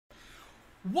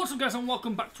What's up, guys, and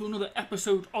welcome back to another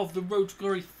episode of the Road to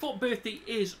Glory. Foot birthday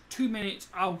is 2 minutes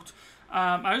out.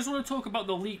 I just want to talk about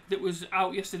the leak that was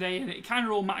out yesterday, and it kind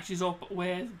of all matches up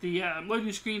with the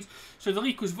loading screens. So the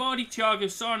leak was Vardy, Thiago,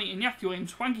 Sarni, Iñaki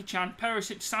Williams, Hwang Chan,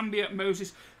 Perisic, Sambia,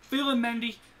 Moses, Phil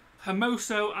Mendy,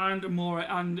 Hermoso, and Moura.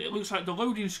 And it looks like the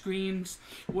loading screens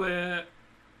were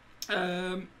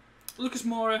Lucas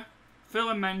Moura, Phil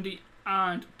Mendy,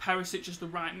 and Perisic as the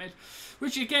right mid,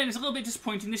 which again is a little bit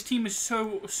disappointing. This team is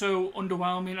so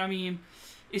underwhelming. I mean,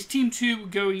 is Team 2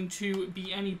 going to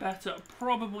be any better?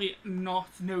 Probably not,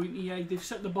 knowing EA. They've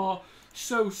set the bar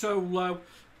so low.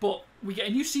 But we get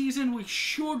a new season. We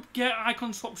should get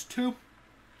icon swaps too,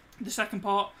 the second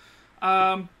part.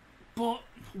 But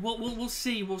we'll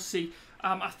see. We'll see.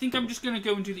 I think I'm just going to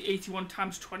go and do the 81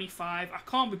 times 25. I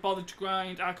can't be bothered to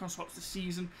grind icon swaps this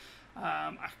season.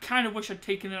 I kind of wish I'd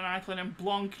taken an icon and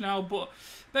Blanc now, but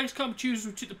beggars can't be choosers.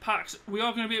 We took the packs. We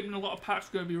are going to be opening a lot of packs.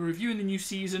 We're going to be reviewing the new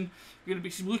season. We're going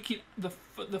to be looking at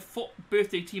the Foot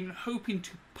birthday team and hoping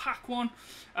to pack one.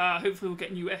 Hopefully we'll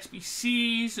get new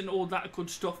SBCs and all that good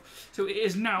stuff. So it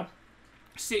is now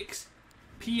 6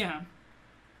 PM.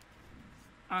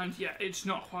 And yeah, it's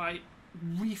not quite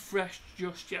refreshed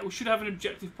just yet. We should have an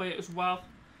objective player as well.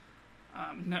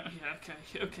 No, yeah,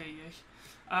 okay,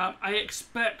 yeah. I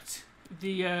expect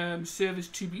the servers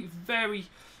to be very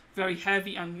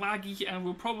heavy and laggy, and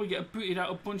we'll probably get booted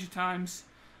out a bunch of times.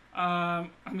 I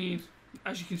mean,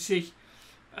 as you can see,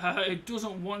 it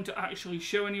doesn't want to actually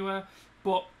show anywhere.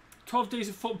 But 12 days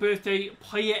of Foot birthday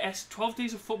player 12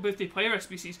 days of Foot birthday player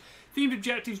SBCs, themed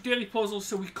objectives, daily puzzles.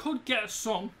 So we could get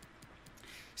some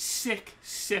sick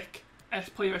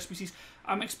player SBCs.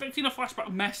 I'm expecting a flashback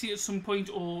Messi at some point,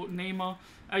 or Neymar.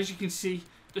 As you can see,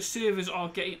 the servers are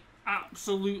getting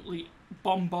absolutely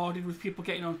bombarded with people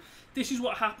getting on. This is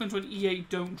what happens when EA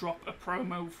don't drop a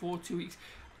promo for 2 weeks.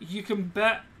 You can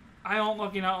bet I aren't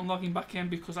logging out and logging back in,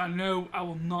 because I know I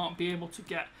will not be able to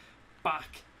get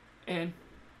back in,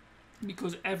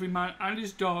 because every man and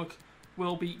his dog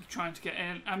will be trying to get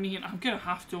in. I mean, I'm going to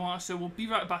have to, so we'll be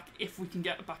right back if we can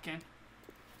get back in.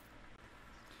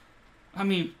 I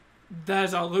mean,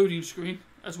 there's our loading screen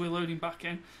as we're loading back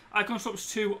in. Icon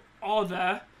swaps 2 are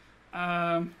there.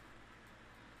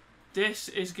 This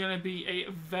is going to be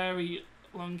a very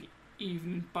long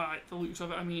evening by the looks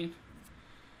of it. I mean,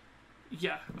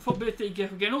 yeah, for birthday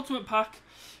gift, we get an ultimate pack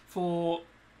for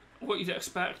what you'd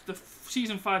expect. The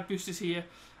Season 5 boosters here.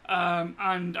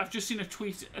 And I've just seen a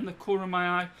tweet in the corner of my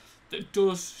eye that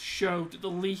does show that the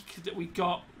leak that we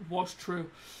got was true.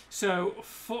 So,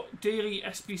 Foot daily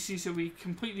SBC, so we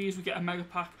complete these, we get a mega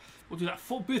pack. We'll do that.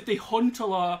 Foot birthday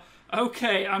Huntler.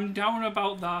 Okay, I'm down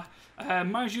about that.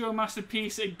 Maggio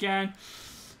Masterpiece again.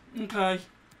 Okay.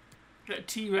 Get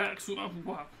T-Rex.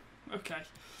 Wow. Okay.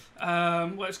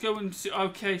 Let's go and see.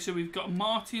 Okay, so we've got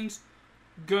Martins,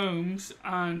 Gomes,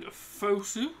 and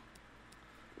Fosu.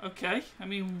 Okay, I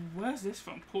mean, where's this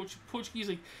from? Portuguese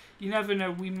League. You never know,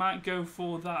 we might go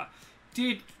for that.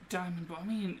 Did Diamond, but I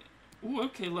mean, ooh,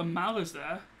 okay, Lamela's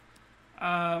there.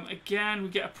 Again, we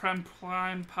get a Prime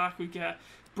pack. We get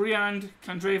Briand,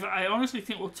 Candreva. I honestly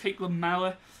think we'll take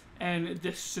Lamela in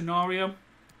this scenario.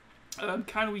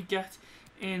 Can we get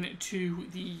into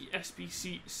the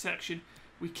SBC section?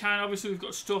 We can. Obviously, we've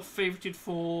got stuff favorited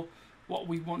for what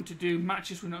we want to do.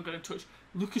 Matches we're not going to touch.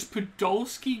 Lucas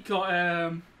Podolski got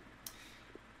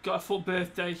a Foot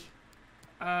birthday.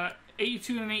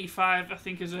 82 and 85, I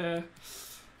think, is a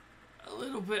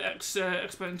little bit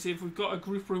expensive. We've got a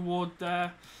group reward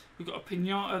there. We've got a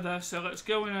pinata there. So let's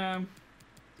go and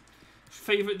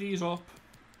favourite these up.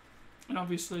 And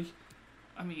obviously,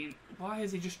 I mean, why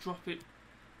is he just drop it?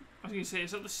 I was going to say,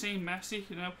 is that the same Messi?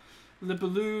 You know, Le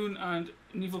Balloon and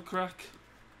Neville Crack.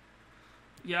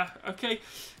 Yeah, okay.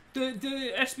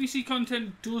 The SBC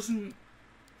content doesn't.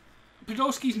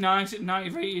 Podolski's nice at 90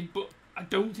 rated, but I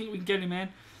don't think we can get him in.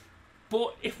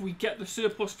 But if we get the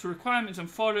surplus to requirements and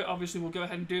for it, obviously we'll go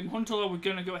ahead and do him. Huntler, we're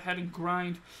going to go ahead and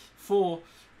grind for.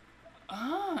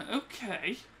 Ah,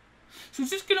 okay. So is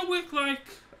this going to work like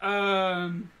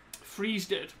Freeze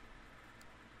did?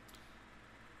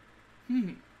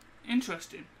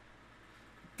 Interesting.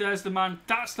 There's the man.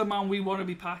 That's the man we want to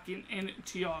be packing in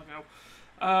Thiago.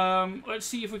 Let's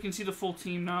see if we can see the full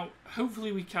team now.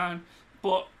 Hopefully we can.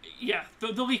 But yeah,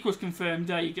 the leak was confirmed.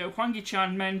 There you go. Hwang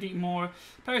Chan, Mendy, Moura,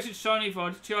 Perisic, Sarni,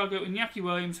 Vardy, Thiago, Iñaki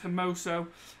Williams, Hermoso,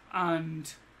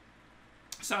 and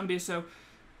Sambia. So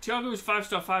Thiago's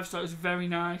 5-star is very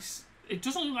nice. It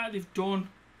doesn't look like they've done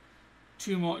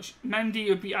too much. Mendy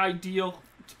would be ideal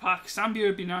to pack. Sambia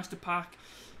would be nice to pack.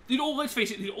 Let's face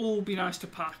it, they'd all be nice to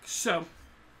pack. So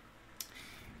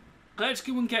let's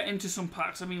go and get into some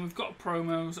packs. I mean, we've got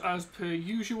promos as per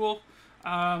usual.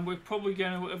 We're probably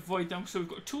going to avoid them. So we've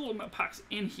got 2 ultimate packs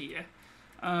in here.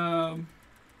 But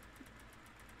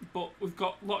we've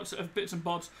got lots of bits and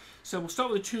bobs. So we'll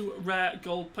start with the 2 rare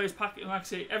gold players pack. And like I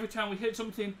say, every time we hit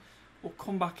something, we'll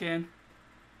come back in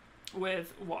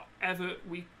with whatever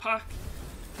we pack.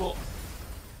 But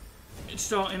it's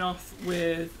starting off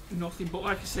with nothing. But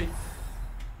like I say,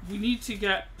 we need to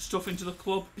get stuff into the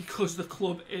club because the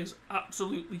club is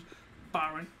absolutely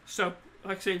barren. So,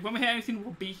 like I say, when we hit anything,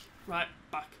 we'll be right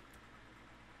back.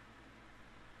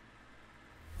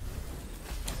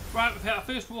 Right, we've hit our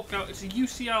first walkout. It's a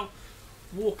UCL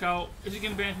walkout. Is it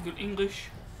going to be anything good? English,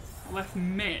 left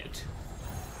mid.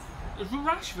 It's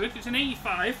Rashford. It's an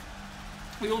 85.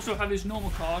 We also have his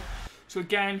normal card. So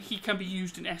again, he can be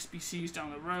used in SBCs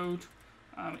down the road.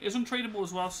 It is untradeable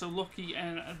as well, so lucky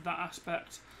in that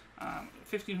aspect.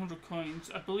 1,500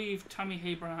 coins. I believe Tammy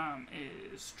Abraham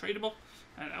is tradable,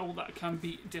 and all that can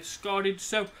be discarded.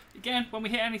 So again, when we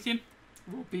hit anything,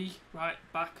 we'll be right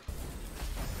back.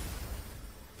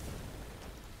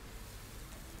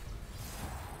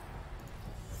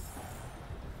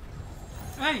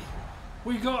 Hey,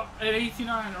 we got an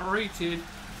 89 rated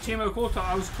Timo Kota.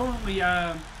 I was currently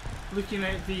looking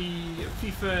at the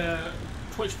FIFA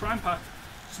Twitch Prime pack,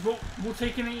 so we'll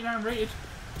take an 89 rated.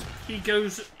 He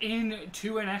goes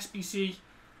into an SBC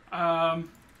and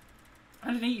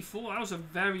an 84. That was a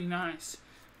very nice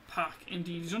pack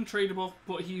indeed. He's untradeable,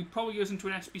 but he probably goes into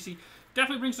an SBC.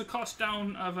 Definitely brings the cost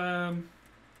down of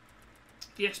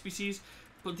the SBCs,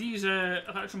 but these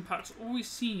Electrum packs always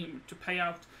seem to pay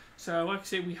out. So like I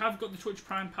say, we have got the Twitch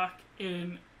Prime pack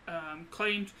in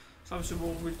claimed, so obviously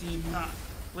we'll redeem that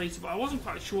later. But I wasn't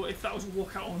quite sure if that was a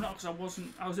walkout or not, because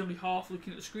I was only half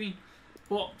looking at the screen.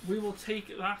 But we will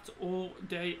take that all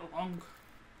day long.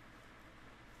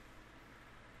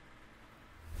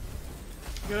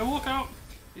 We're going to walk out.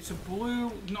 It's a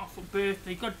blue, not for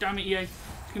birthday. God damn it, EA. It's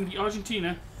going to be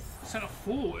Argentina. Centre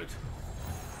forward.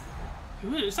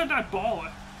 Who is it? It's that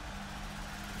Dybala.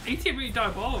 88 rated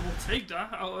Dybala. We'll take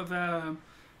that out of...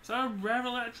 is that a rare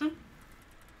Electrum?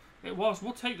 It was.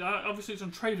 We'll take that. Obviously, it's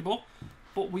untradeable.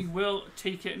 But we will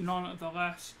take it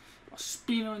nonetheless. A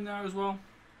Spino in there as well.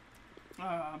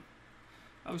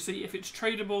 Obviously, if it's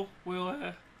tradable,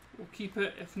 we'll keep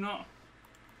it. If not,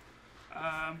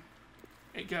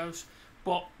 it goes.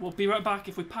 But we'll be right back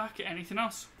if we pack it. Anything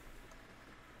else?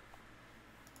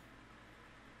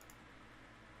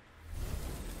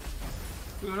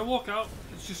 We're going to walk out.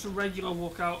 It's just a regular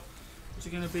walkout. It's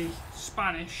going to be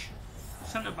Spanish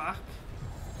centre back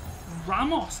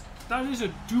Ramos. That is a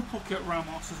duplicate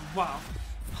Ramos as well.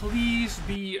 Please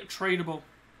be tradable.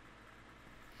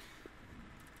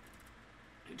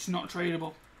 It's not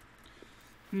tradable.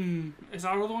 Is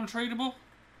our other one tradable?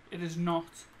 It is not.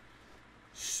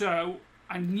 So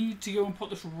I need to go and put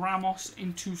this Ramos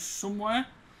into somewhere.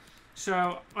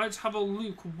 So let's have a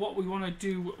look what we want to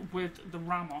do with the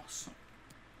Ramos.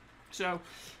 So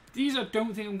these I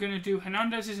don't think I'm going to do.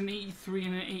 Hernandez is an 83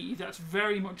 and an 80. That's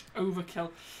very much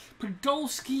overkill.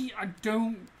 Podolski I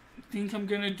don't think I'm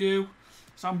going to do.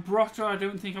 Zambrotta I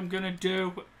don't think I'm going to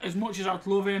do. As much as I'd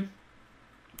love him,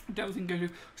 I don't think I'm going to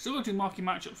do. Still going to do marquee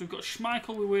matchups. We've got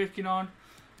Schmeichel we're working on.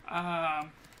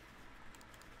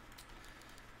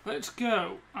 Let's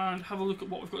go and have a look at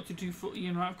what we've got to do for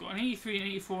Ian. I've got an 83, an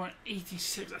 84, and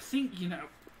 86. I think, you know,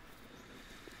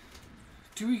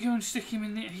 do we go and stick him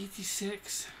in the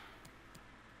 86?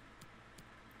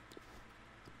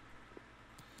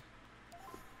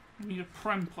 We need a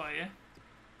Prem player.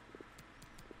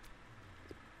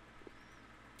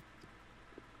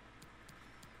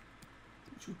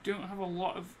 Which we don't have a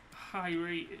lot of high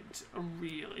rated,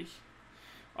 really.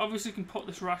 Obviously, we can put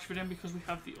this Rashford in because we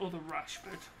have the other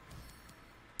Rashford.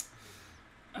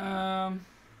 I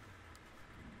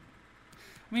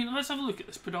mean, let's have a look at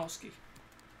this Podolski.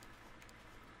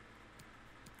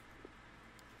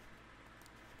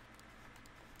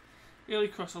 Early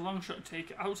cross, a long shot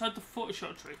take, outside the foot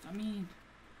shot trait. I mean,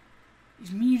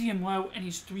 he's medium low and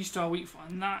he's 3-star weak for,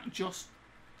 and that just,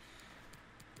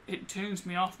 it turns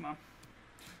me off, man.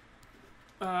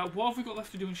 What have we got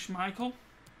left to do in Schmeichel?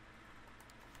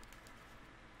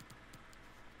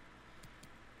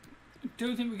 I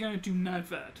don't think we're going to do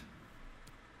Nedved.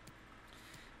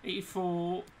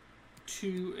 84,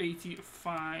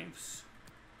 285s.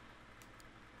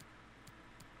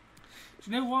 Do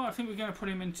you know what? I think we're going to put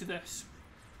him into this.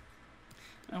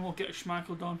 And we'll get a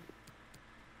Schmeichel done.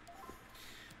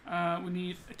 We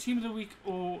need a Team of the Week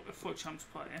or a Foot Champs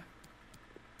player.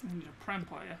 We need a Prem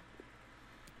player.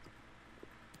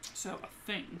 So I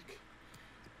think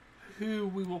who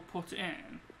we will put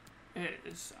in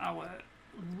is our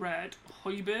red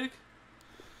Højbjerg,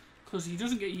 because he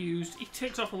doesn't get used. He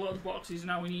ticks off a lot of the boxes.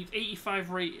 Now we need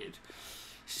 85 rated,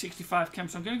 65 chem.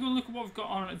 So I'm going to go look at what we've got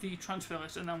on the transfer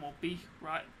list, and then we'll be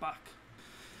right back.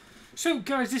 So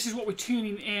guys, this is what we're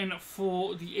tuning in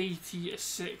for the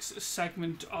 86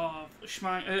 segment of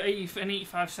Schmeichel, an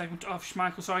 85 segment of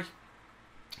Schmeichel, sorry.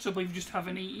 So I believe we just have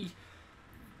an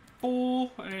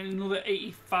 84 and another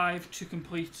 85 to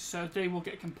complete. So they will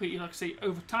get completed, like I say,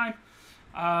 over time.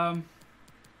 And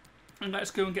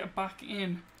let's go and get back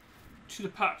in to the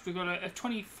packs. We've got a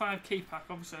 25k pack.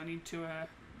 Obviously I need to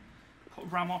put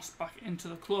Ramos back into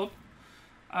the club.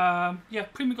 Yeah,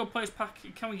 Premier God Players pack.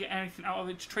 Can we get anything out of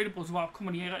it? It's tradable as well. Come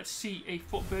on here, let's see a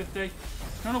foot birthday.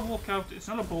 It's not a walkout, it's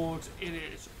not a board, it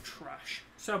is trash.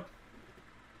 So,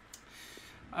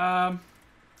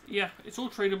 yeah, it's all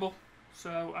tradable.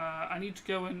 So, I need to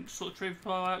go and sort of trade the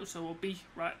ball out, so we'll be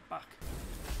right back.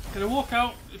 Gonna walk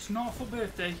out, it's not a foot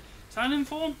birthday. Is that an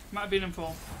inform? Might be an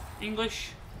inform.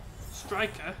 English,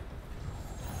 striker,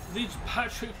 leads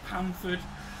Patrick Bamford.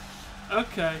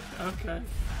 Okay, okay.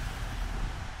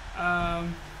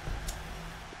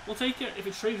 We'll take it. If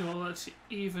it's tradable, that's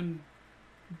even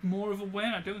more of a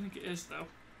win. I don't think it is though.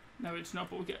 No, it's not.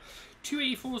 But we'll get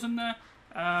 284s in there.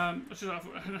 And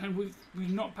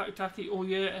we've not packed Taki all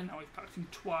year, and now we've packed him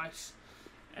twice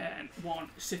and one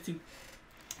sitting.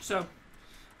 So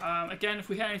again, if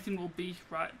we hit anything, we'll be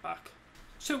right back.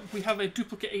 So we have a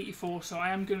duplicate 84. So I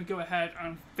am going to go ahead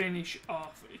and finish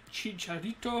off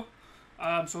Chicharito.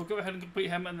 So we'll go ahead and complete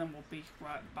him, and then we'll be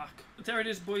right back. There it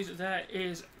is, boys. There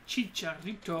is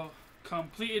Chicharito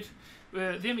completed.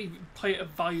 The only player of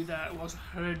value there was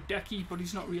Herdecki, but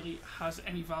he's not really has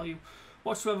any value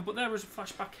whatsoever. But there is a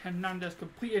flashback Hernandez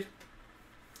completed.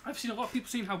 I've seen a lot of people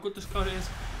saying how good this card is.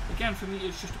 Again, for me,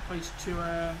 it's just a place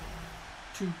to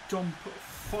dump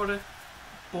for it.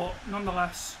 But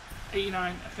nonetheless,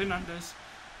 89 Hernandez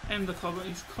in the club, and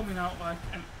he's coming out like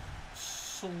an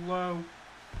slow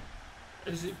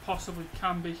as it possibly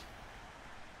can be,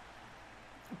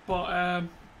 but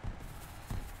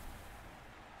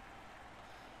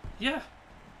yeah,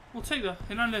 we'll take that.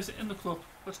 Hernandez in the club.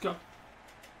 Let's go.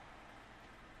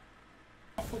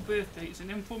 For birthday, it's an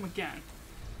inform again.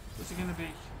 What's it going to be?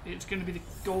 It's going to be the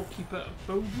goalkeeper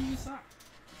Bogey, is that?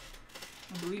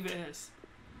 I believe it is.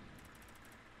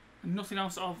 And nothing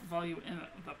else of value in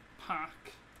the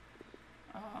pack.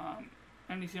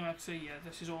 Anything like say, yeah,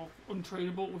 this is all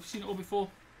untradeable. We've seen it all before.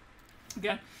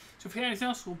 Again, so if we hear anything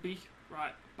else, we'll be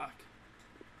right back.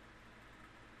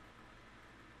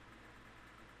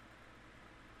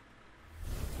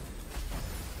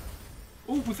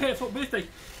 Oh, we've hit a foot birthday.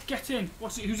 Get in.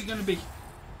 What's it? Who's it going to be?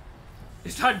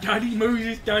 Is that Daddy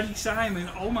Moses, Daddy Simon?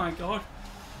 Oh my God.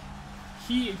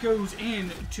 He goes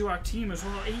in to our team as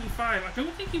well. 85. I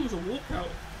don't think he was a walkout.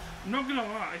 I'm not going to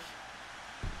lie.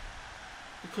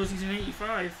 Because he's an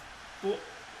 85, but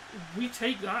we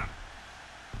take that.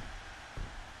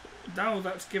 Now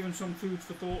that's given some food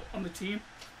for thought on the team.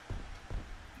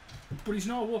 But he's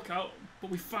not a walkout, but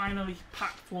we finally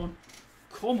packed one.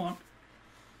 Come on.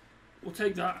 We'll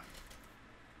take that.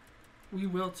 We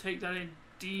will take that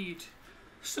indeed.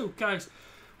 So guys,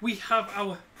 we have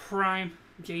our Prime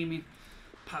Gaming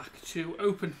pack to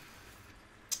open.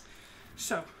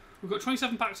 So, we've got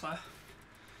 27 packs left.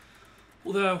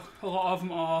 Although a lot of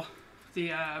them are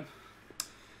the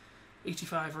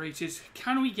 85 rated.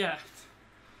 Can we get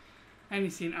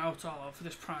anything out of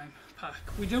this Prime pack?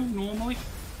 We don't normally,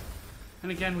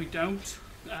 and again we don't,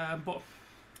 but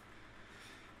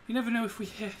you never know if we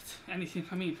hit anything.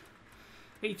 I mean,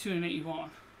 82 and 81,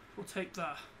 we'll take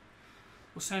that.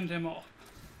 We'll send him up.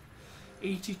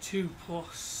 82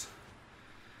 plus.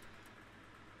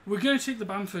 We're going to take the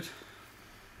Bamford.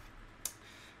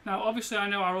 Now, obviously, I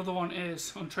know our other one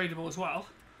is untradeable as well,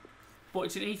 but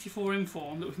it's an 84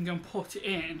 inform that we can go and put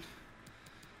in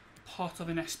part of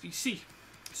an SBC.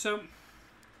 So,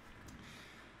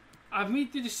 I've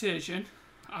made the decision.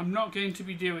 I'm not going to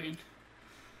be doing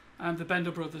the Bender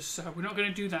brothers, so we're not going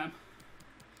to do them.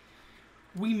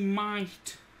 We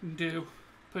might do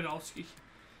Podolski.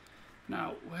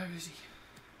 Now, where is he?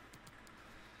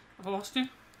 Have I lost him?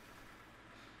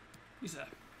 He's there.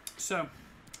 So,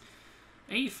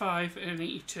 85 and an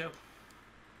 82.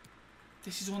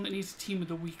 This is one that needs a team of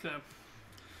the week though.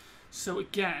 So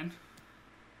again,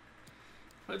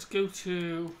 let's go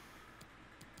to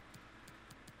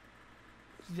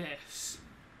this.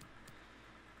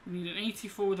 We need an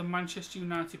 84 with a Manchester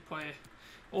United player.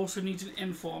 Also needs an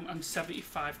inform and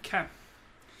 75 chem.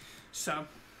 So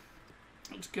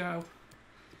let's go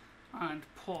and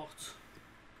put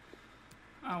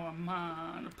our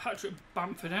man Patrick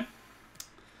Bamford in.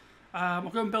 I'll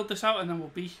go and build this out and then we'll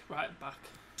be right back.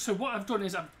 So what I've done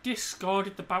is I've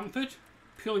discarded the Bamford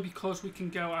purely because we can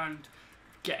go and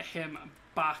get him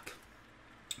back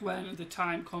when the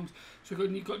time comes. So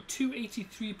you've got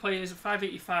 283 players,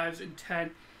 585s and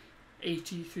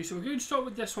 1083. So we're going to start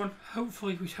with this one.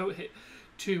 Hopefully we don't hit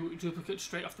 2 duplicates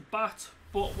straight off the bat.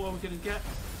 But what we're going to get,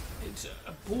 it's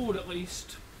a board at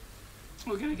least.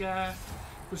 We're going to get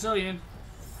Brazilian,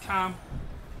 Cam,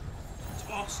 it's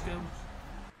Oscar.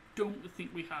 Don't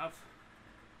think we have.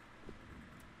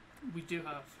 We do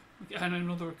have. And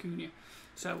another Acuna.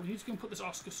 So we need to go and put this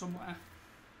Oscar somewhere.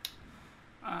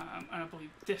 And I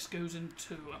believe this goes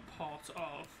into a part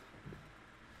of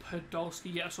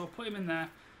Podolski. Yeah, so I'll put him in there.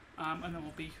 And then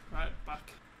we'll be right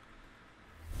back.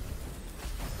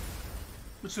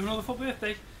 Let's do another FUT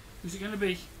birthday. Who's it going to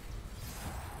be?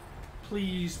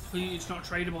 Please, please, it's not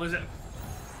tradable, is it?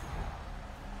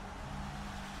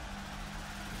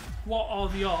 What are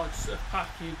the odds of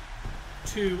packing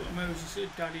 2 Moses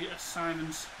Daddy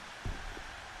Simons?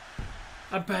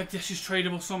 I beg this is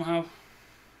tradable somehow.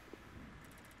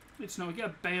 It's not. We get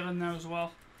a Bale in there as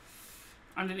well.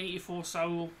 And an 84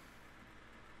 Saul.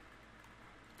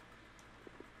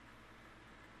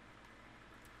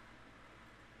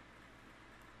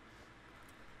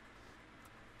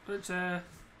 But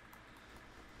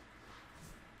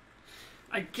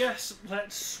I guess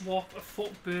let's swap a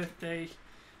FUT birthday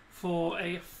for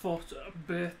a FUT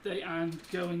birthday and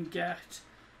go and get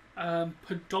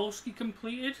Podolski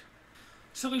completed.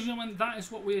 So ladies and gentlemen, that is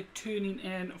what we're turning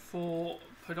in for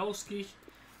Podolski.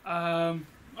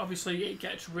 Obviously it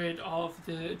gets rid of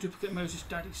the duplicate Moses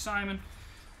Daddy Simon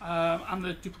and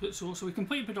the duplicate Saul. So we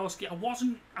completed Podolski. I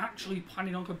wasn't actually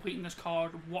planning on completing this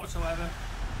card whatsoever,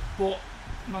 but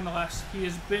nonetheless he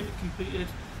has been completed.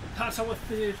 That's our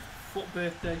 3rd FUT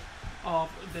birthday of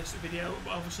this video.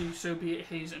 Obviously, so be it,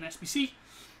 he's an SBC,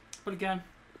 but again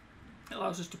it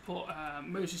allows us to put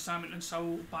Moses Simon and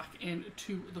Saul back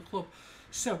into the club.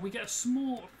 So we get a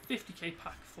small 50k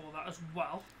pack for that as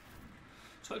well.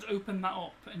 So let's open that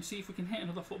up and see if we can hit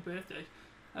another FUT birthday.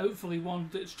 Hopefully one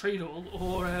that's tradable,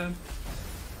 or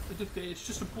it's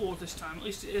just a board this time. At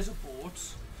least it is a board.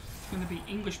 It's going to be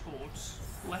English boards,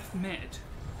 left mid.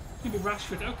 It's going to be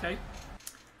Rashford. Okay.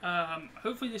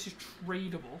 Hopefully this is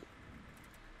tradable.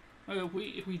 Well,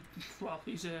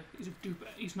 he's a dupe.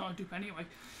 He's not a dupe anyway.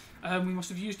 We must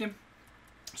have used him.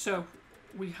 So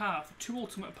we have 2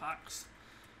 ultimate packs,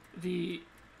 the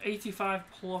 85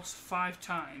 plus 5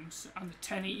 times, and the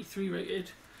 1083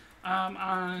 rated,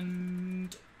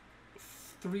 and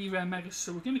 3 rare megas.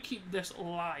 So we're going to keep this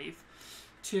live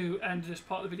to end this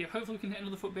part of the video. Hopefully we can hit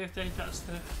another FUT birthday. That's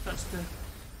the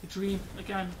dream.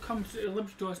 Again, come to a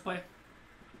limited doors player.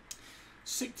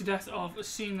 Sick to death of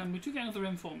seeing them. We do get another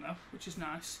inform though, which is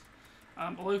nice.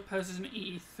 Lopez is an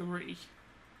 83.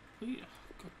 Oh,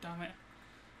 God damn it.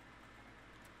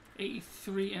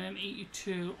 83 and an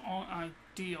 82 aren't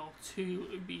ideal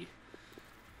to be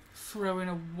throwing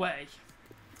away.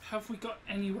 Have we got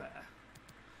anywhere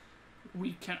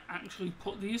we can actually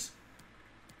put these?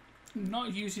 I'm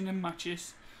not using in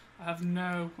matches. I have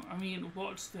no. I mean,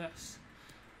 what's this?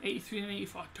 83 and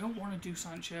 84. I don't want to do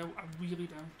Sancho. I really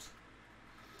don't.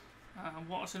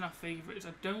 What's in our favourites?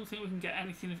 I don't think we can get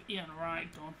anything of Ian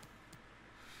Wright done.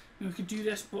 I mean, we could do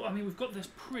this, but I mean, we've got this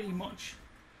pretty much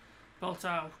built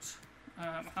out.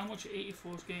 How much are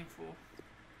 84s going for?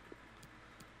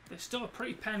 They're still a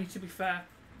pretty penny, to be fair.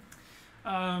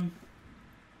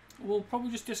 We'll probably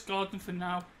just discard them for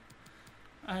now,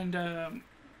 and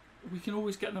we can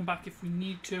always get them back if we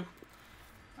need to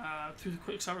through the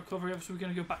quick start recovery. Obviously, we're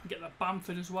going to go back and get that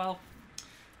Bamford as well.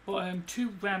 But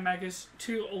 2 rare megas,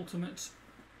 2 ultimates,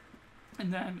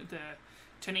 and then the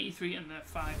 1083 and the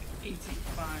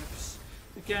 585s.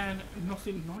 Again,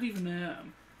 nothing, not even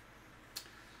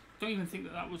don't even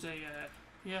think that was a,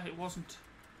 yeah, it wasn't.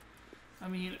 I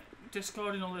mean,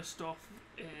 discarding all this stuff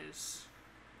is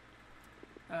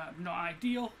not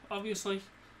ideal, obviously,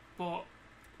 but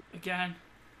again,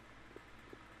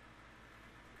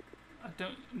 I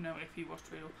don't know if he was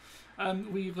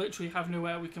tradable. We literally have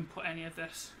nowhere we can put any of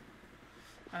this.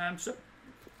 So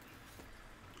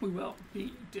we will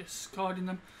be discarding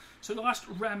them. So the last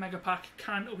rare mega pack,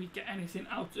 can we get anything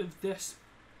out of this?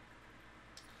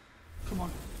 Come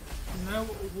on. No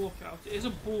walkout. It is a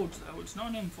board though, it's not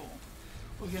an inform.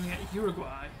 We're going to get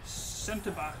Uruguay,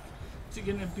 centre back. Is it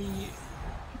going to be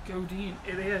Godin?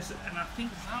 It is, and I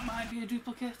think that might be a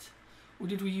duplicate. Or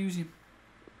did we use him?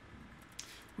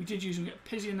 We did use him. We get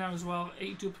Pizzi in there as well,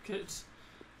 8 duplicates.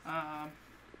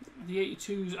 The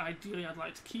 82s, ideally, I'd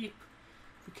like to keep.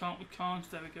 If we can't, we can't.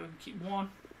 There we go, we can keep 1.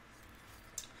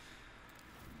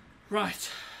 Right,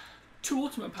 2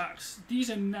 ultimate packs. These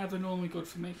are never normally good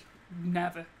for me.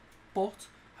 Never. But,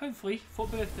 hopefully, for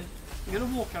birthday, we get a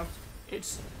walkout.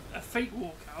 It's a fake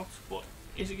walkout, but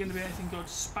is it going to be anything good?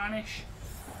 Spanish,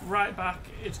 right back,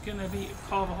 it's going to be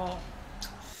Carvajal.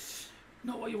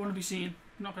 Not what you want to be seeing,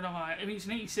 not going to lie. I mean, it's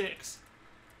an 86.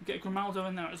 We get Grimaldo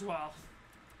in there as well.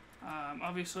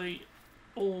 Obviously,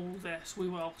 all this we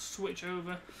will switch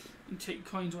over and take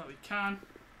coins where we can.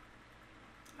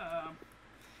 I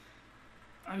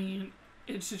mean,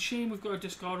 it's a shame we've got to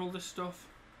discard all this stuff,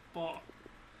 but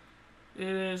it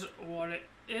is what it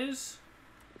is.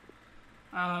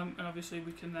 And obviously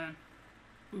we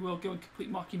will go and complete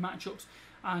marquee matchups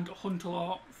and hunt a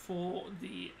lot for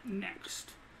the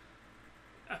next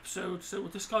episode. So we'll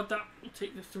discard that, we'll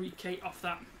take the 3k off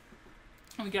that.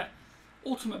 And we get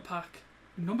ultimate pack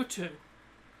number 2.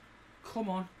 Come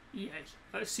on, EA.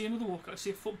 Let's see another walkout. Let's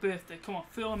see a FUT birthday. Come on,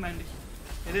 Phil Mendy.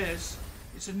 It is.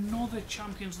 It's another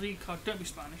Champions League card. Don't be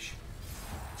Spanish.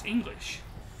 It's English.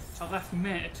 It's our left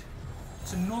mid.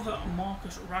 It's another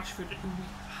Marcus Rashford who we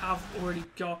have already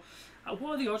got.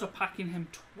 What are the odds of packing him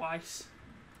twice?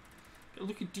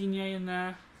 Look at Digne in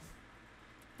there.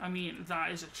 I mean,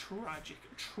 that is a tragic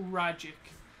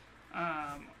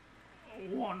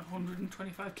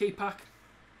 125k pack.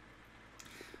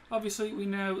 Obviously, we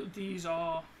know these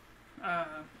are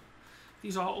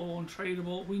all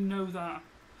untradeable. We know that,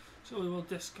 so we will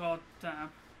discard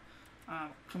them.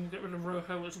 Can we get rid of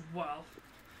Rojo as well?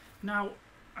 Now,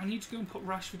 I need to go and put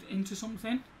Rashford into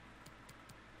something,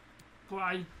 but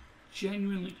I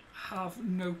genuinely have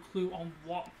no clue on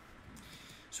what.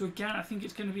 So again, I think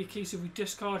it's going to be a case of we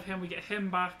discard him, we get him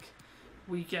back,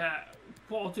 we get.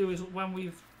 What I'll do is when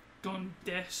we've done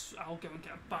this, I'll go and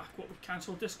get back what we can.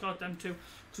 So we'll discard them too,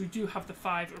 because we do have the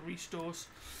 5 restores.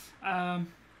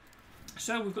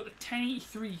 So we've got the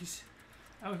 1083s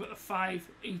and we've got the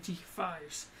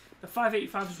 585s. The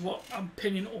 585 is what I'm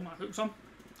pinning all my hopes on.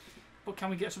 But can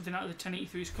we get something out of the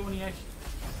 1083s? Come on, EA.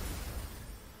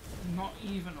 Not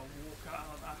even a walkout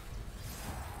out of that.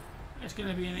 It's going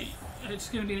to be an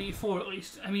 84 at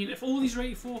least. I mean, if all these are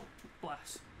 84,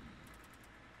 bless.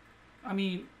 I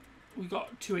mean, we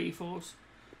got 2 84s,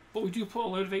 but we do put a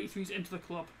load of 83s into the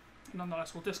club.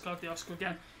 Nonetheless, we'll discard the Oscar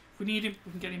again. If we need him,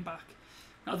 we can get him back.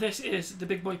 Now this is the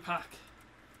big boy pack.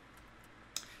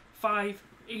 5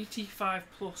 85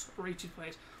 plus rated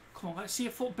players. Come on, let's see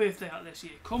a FUT birthday out of this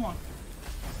year. Come on.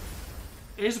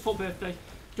 It is a FUT birthday.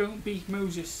 Don't be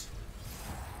Moses.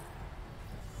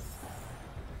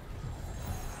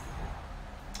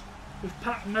 We've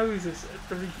packed Moses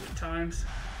 3 times.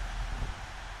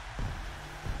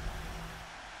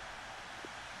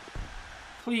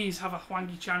 Please have a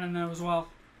Hwangi Chan in there as well.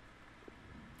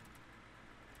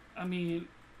 I mean,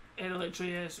 it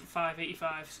literally is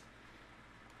 585s.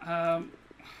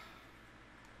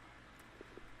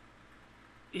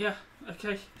 Yeah,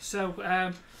 okay. So,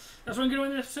 that's what I'm going to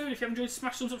end the episode. If you have enjoyed,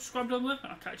 smash thumbs up, subscribe down below,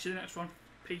 and I'll catch you in the next one.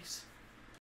 Peace.